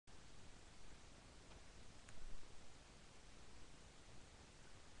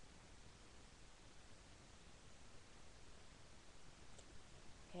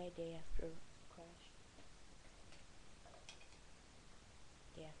day after crash.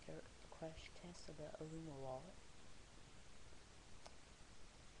 Day after crash test of the ALUMAWALLET.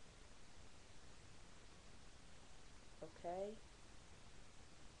 Okay.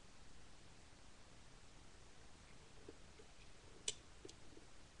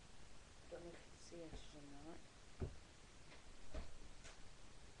 Don't know if you can see this or not.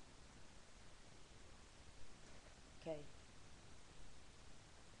 Okay.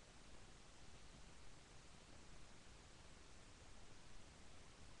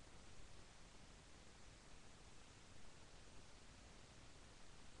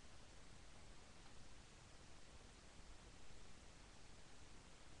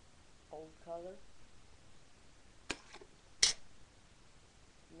 Old color.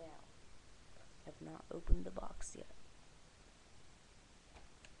 Now, have not opened the box yet.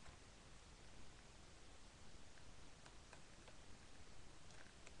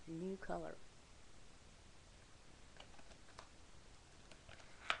 New color.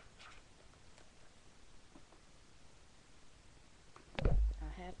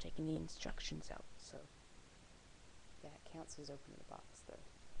 I have taken the instructions out, so that counts as opening the box though.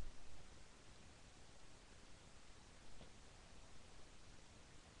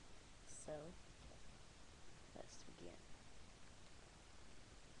 So, let's begin.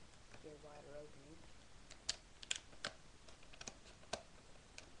 Get a wider opening.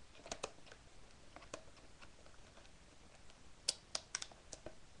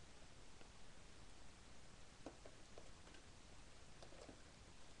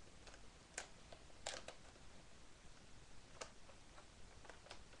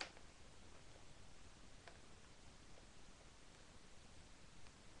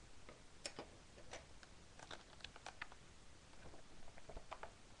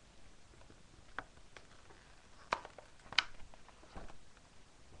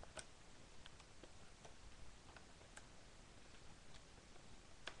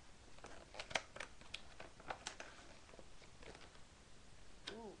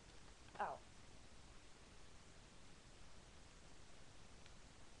 Ow.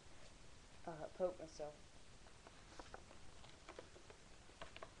 Poke myself.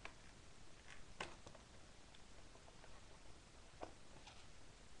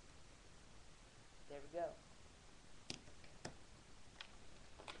 There we go.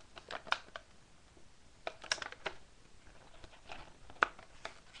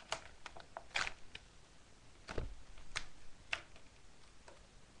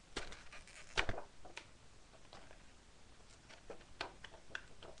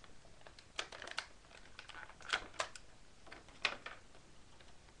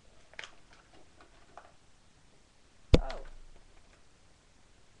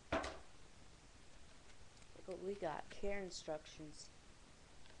 But we got care instructions.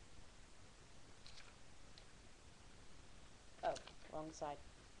 Oh, wrong side.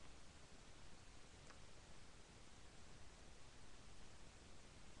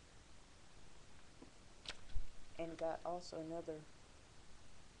 And got also another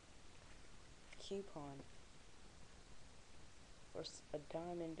coupon for a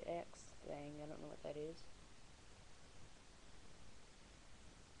Diamond X thing. I don't know what that is.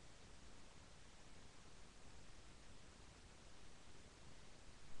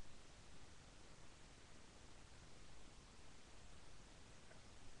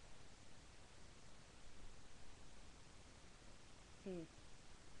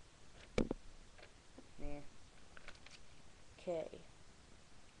 Nah. Okay.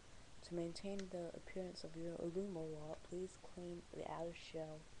 To maintain the appearance of your ALUMAWALLET, please clean the outer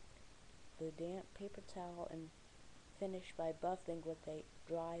shell with a damp paper towel and finish by buffing with a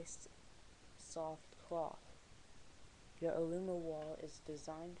dry, soft cloth. Your ALUMAWALLET is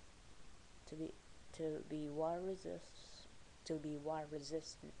designed to be water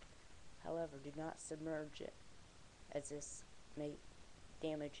resistant. However, do not submerge it, as this may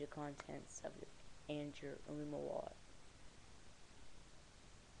damage the contents of your ALUMAWALLET.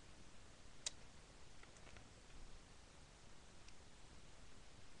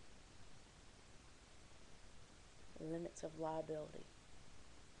 Limits of liability.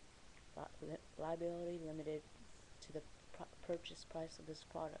 Liability limited to the purchase price of this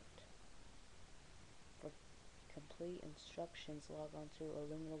product. For complete instructions, log on to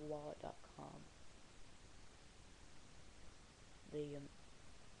ALUMAWALLET.com. The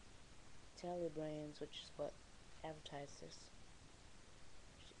Telebrands, which is what advertises this,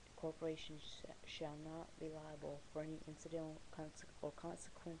 corporations shall not be liable for any incidental or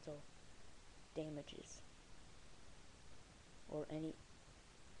consequential damages or any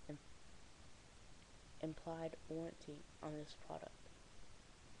implied warranty on this product.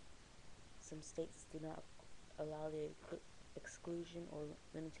 Some states do not allow the exclusion or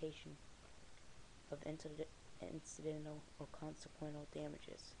limitation of incidental or consequential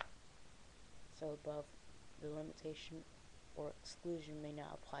damages. So above, the limitation or exclusion may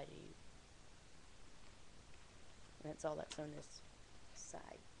not apply to you. And that's all that's on this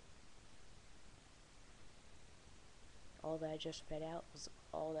side. All that I just read out was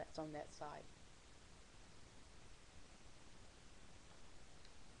all that's on that side.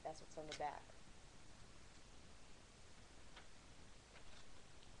 That's what's on the back.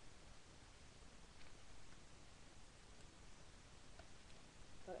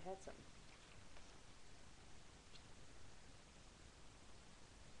 Thought it had something.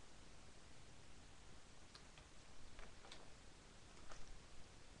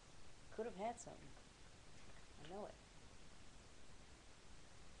 Could have had something. I know it.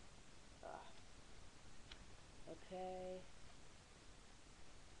 Okay.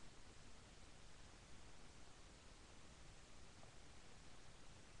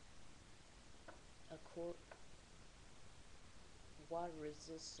 A quote, water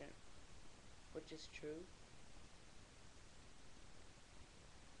resistant, which is true.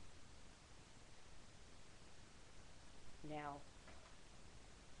 Now,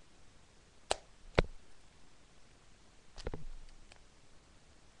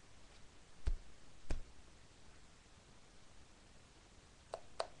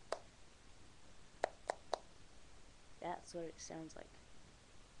 that's what it sounds like.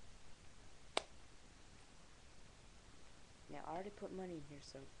 Now, I already put money in here,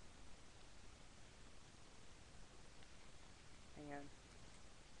 so hang on.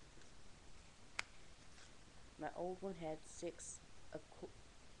 My old one had 6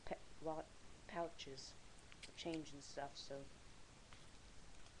 pouches for change and stuff, so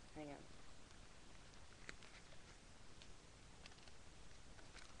hang on.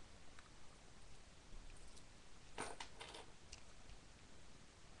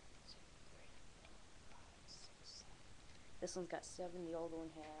 This one's got 7, the old one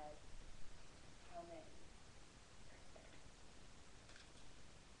had how many?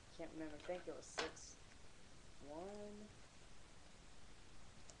 Can't remember, I think it was 6. 1,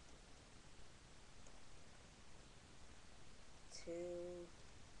 2,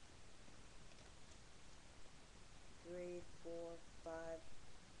 3, 4, 5,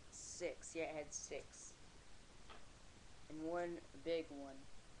 6. Yeah, it had 6. And 1 big one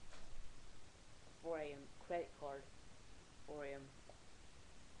for a credit card or a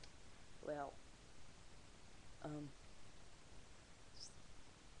well oh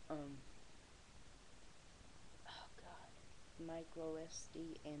god, micro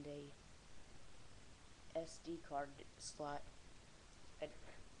SD and a SD card slot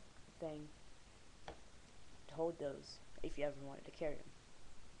thing to hold those if you ever wanted to carry them,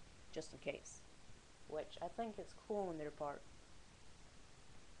 just in case. Which I think is cool on their part,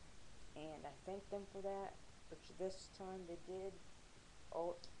 and I thank them for that. Which this time they did.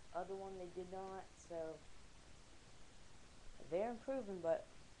 Oh, other one they did not. So they're improving, but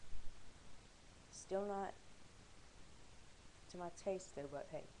still not to my taste though. But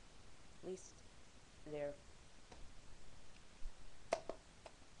hey, at least they're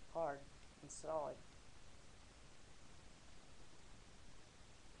hard and solid.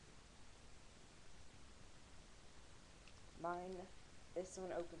 Mine, this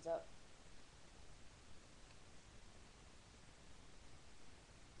one opens up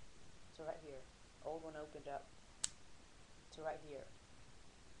to right here. Old one opened up to right here.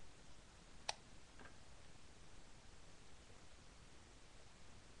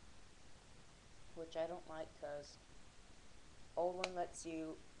 Which I don't like, because old one lets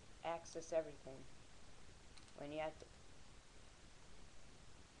you access everything. When you have to,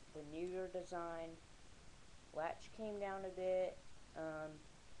 the newer design, latch came down a bit.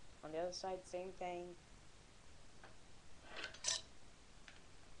 On the other side, same thing.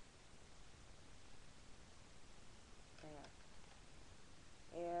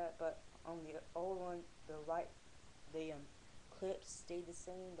 Yeah, but on the old one, the clips stayed the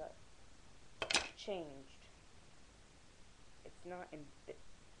same, but changed. It's not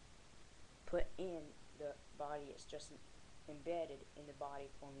put in the body, it's just embedded in the body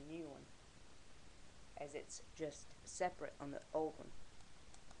for the new one, as it's just separate on the old one.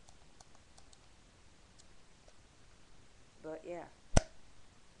 But yeah,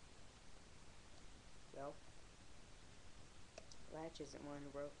 well, latch isn't one to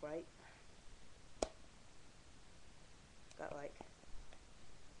work right. Got like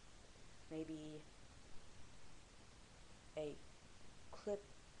maybe a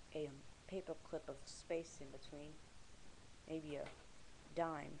paper clip of space in between, maybe a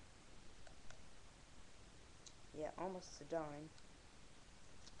dime Yeah, almost a dime.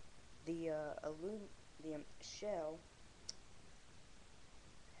 The shell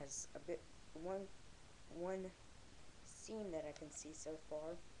has a bit one seam that I can see so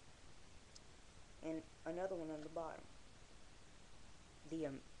far, and another one on the bottom. The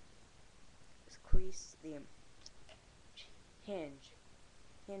crease, the hinge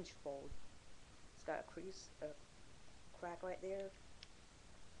fold. It's got a crease, a crack right there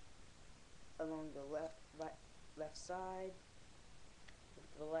along the left side.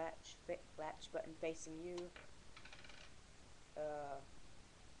 The latch button facing you.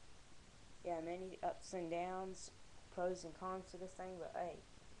 Yeah, many ups and downs, pros and cons to this thing, but hey,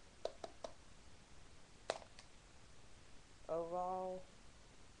 overall,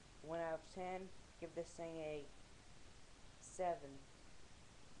 1 out of 10. Give this thing a 7.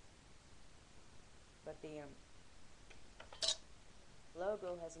 But the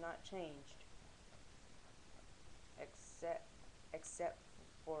logo has not changed, except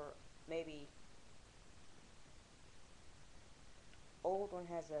for maybe old one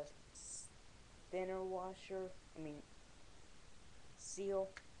has a thinner seal.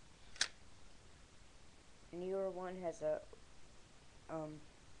 Newer one has a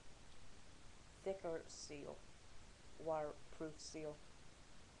thicker seal, waterproof seal.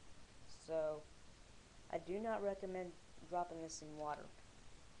 So I do not recommend dropping this in water.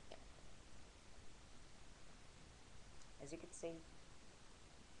 As you can see,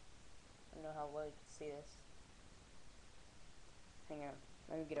 I don't know how well you can see this. Hang on,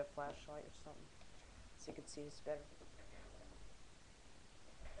 let me get a flashlight or something so you can see this better.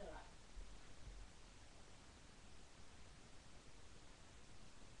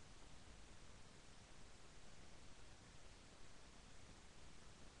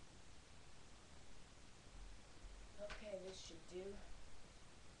 Okay, this should do.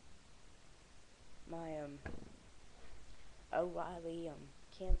 My O'Reilly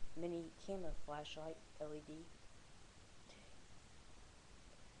mini camo flashlight LED.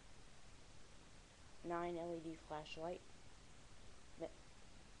 9 LED flashlight.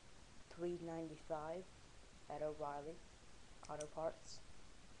 $3.95 at O'Reilly Auto Parts.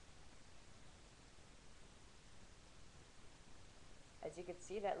 As you can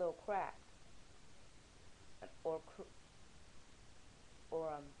see, that little crack, or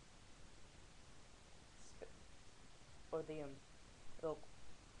the little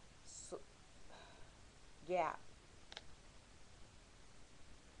gap.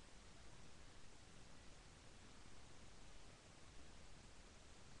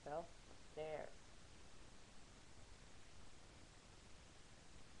 Well, there.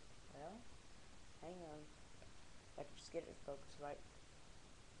 Well, hang on. I can just get it to focus right.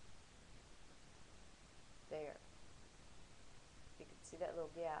 There. You can see that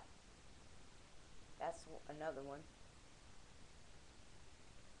little gap. That's another one.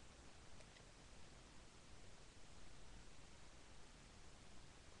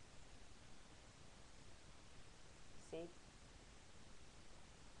 See?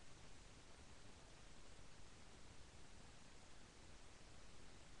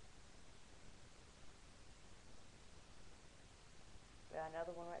 Got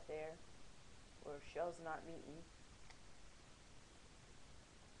another one right there where shell's not meeting.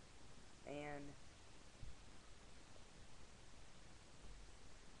 And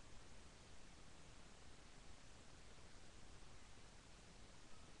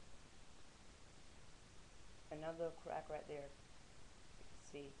another crack right there. You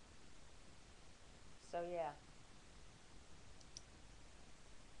can see. So yeah.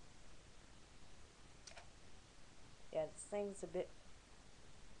 Yeah, this thing's a bit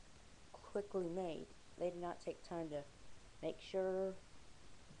quickly made. They did not take time to make sure.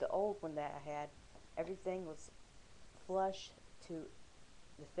 The old one that I had, everything was flush to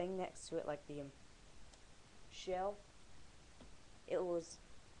the thing next to it, like the shell. It was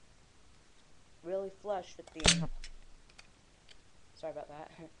really flush with the sorry about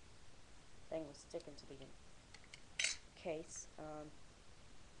that. Thing was sticking to the case.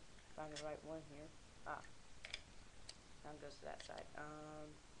 Find the right one here. Now it goes to that side.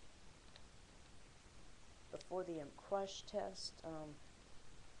 Before the crush test,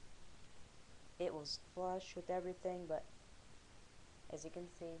 it was flush with everything, but as you can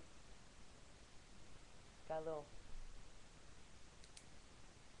see, got a little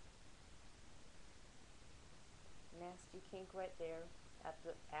nasty kink right there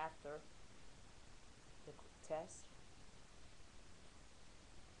after the test.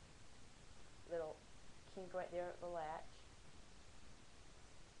 Little kink right there at the latch.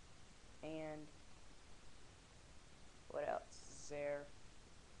 And what else is there?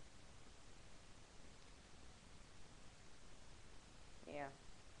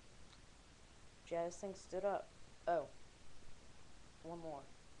 Yeah, this thing stood up. Oh, one more.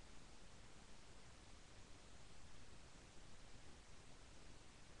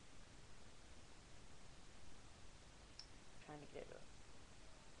 Trying to get it up.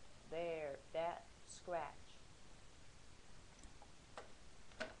 There, that scratch.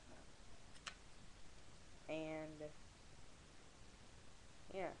 And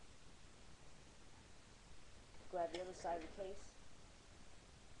yeah, grab the other side of the case.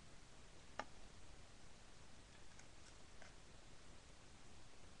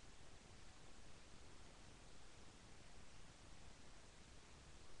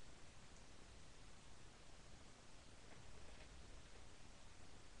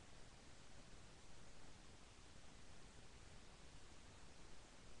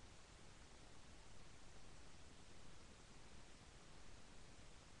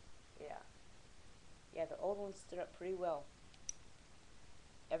 Yeah. Yeah, the old one stood up pretty well.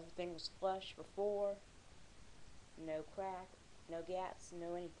 Everything was flush before. No crack, no gaps,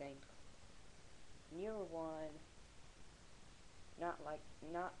 no anything. Newer one, not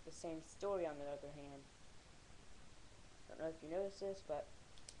the same story on the other hand. Don't know if you noticed this, but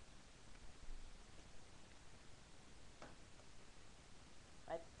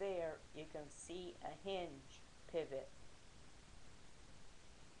right there you can see a hinge pivot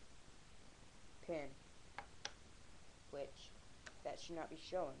pin, which that should not be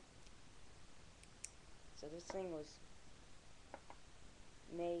showing. So this thing was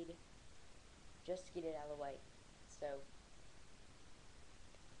made just to get it out of the way. So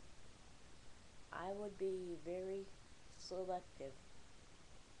I would be very selective.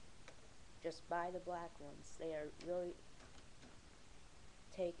 Just buy the black ones. They are really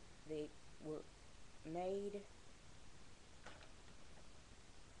they were made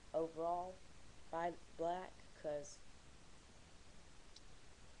overall by black, because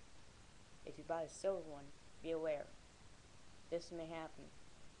if you buy a silver one, be aware, this may happen.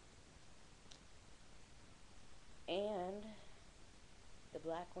 And the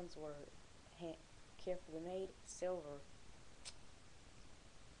black ones were carefully made. Silver,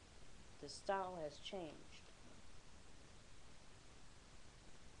 the style has changed.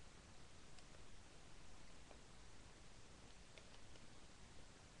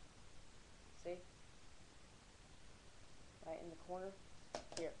 See? Right in the corner.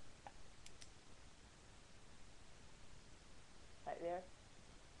 Here. Right there.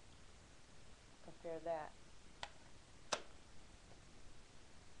 Compare that.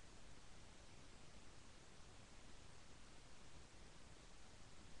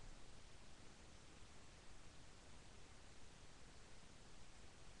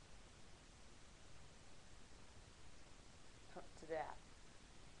 To that.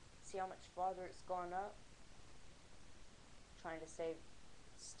 See how much farther it's gone up? Trying to save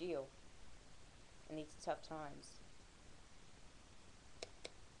steel in these tough times.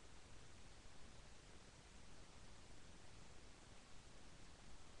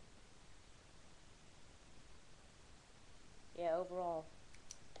 Yeah, overall,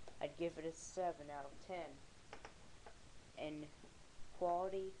 I'd give it a 7 out of 10. And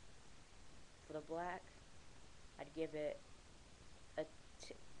quality for the black, I'd give it a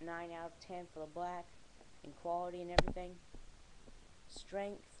 9 out of 10 for the black, in quality and everything.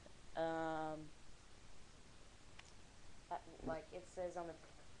 Strength, like it says on the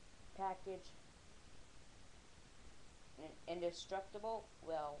package, indestructible.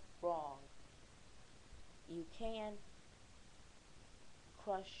 Well, wrong. You can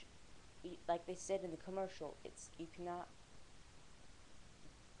crush, like they said in the commercial, you cannot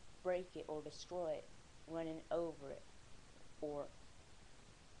break it or destroy it running over it, or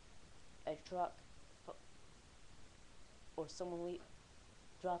a truck, or someone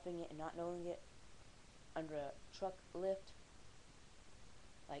dropping it and not knowing it under a truck lift.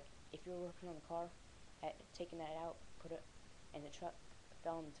 Like if you're working on the car, taking that out, put it, and the truck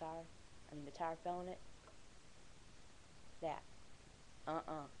fell in the tire, the tire fell in it, that, not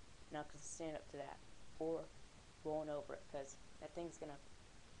gonna stand up to that, or rolling over it, because that thing's gonna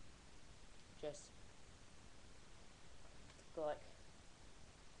just go like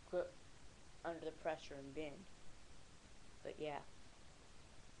grip under the pressure and bend. But yeah,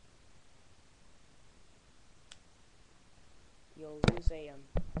 you'll lose a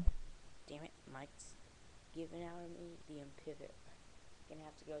damn it, Mike's giving out on me the pivot. Gonna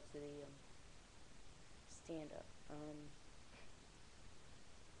have to go to the stand up.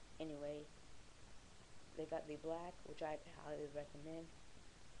 Anyway, they got the black, which I highly recommend.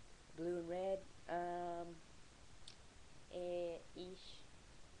 Blue and red, ish.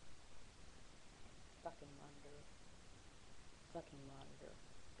 Fucking monitor.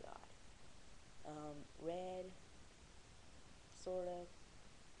 God. Red, sort of,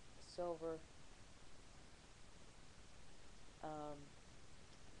 silver,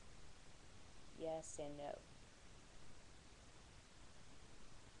 yes and no.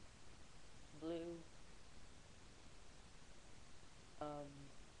 Blue,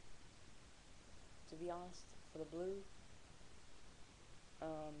 to be honest, for the blue,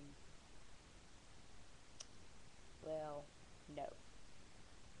 well, no.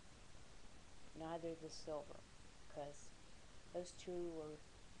 Neither the silver, because those two were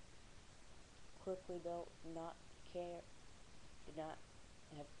quickly built, did not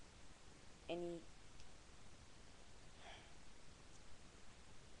have any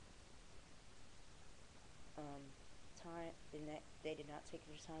time, they did not take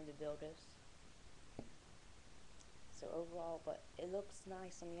their time to build us. So overall, but it looks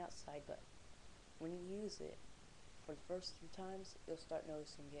nice on the outside, but when you use it for the first few times, you'll start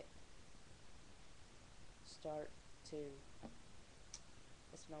noticing it start to,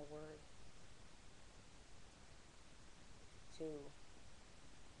 what's my word, to,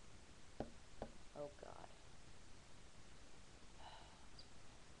 oh god,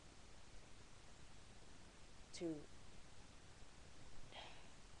 to,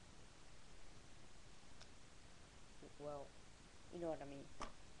 well, you know what I mean,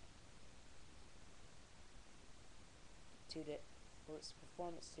 for its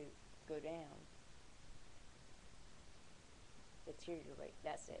performance to go down, deteriorate,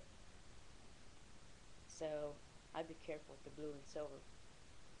 that's it. So, I'd be careful with the blue and silver.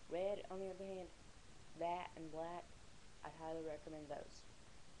 Red, on the other hand, that and black, I'd highly recommend those.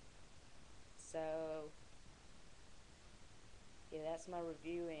 So, yeah, that's my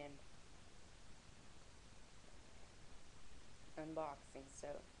review and unboxing, so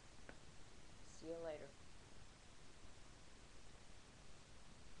see you later.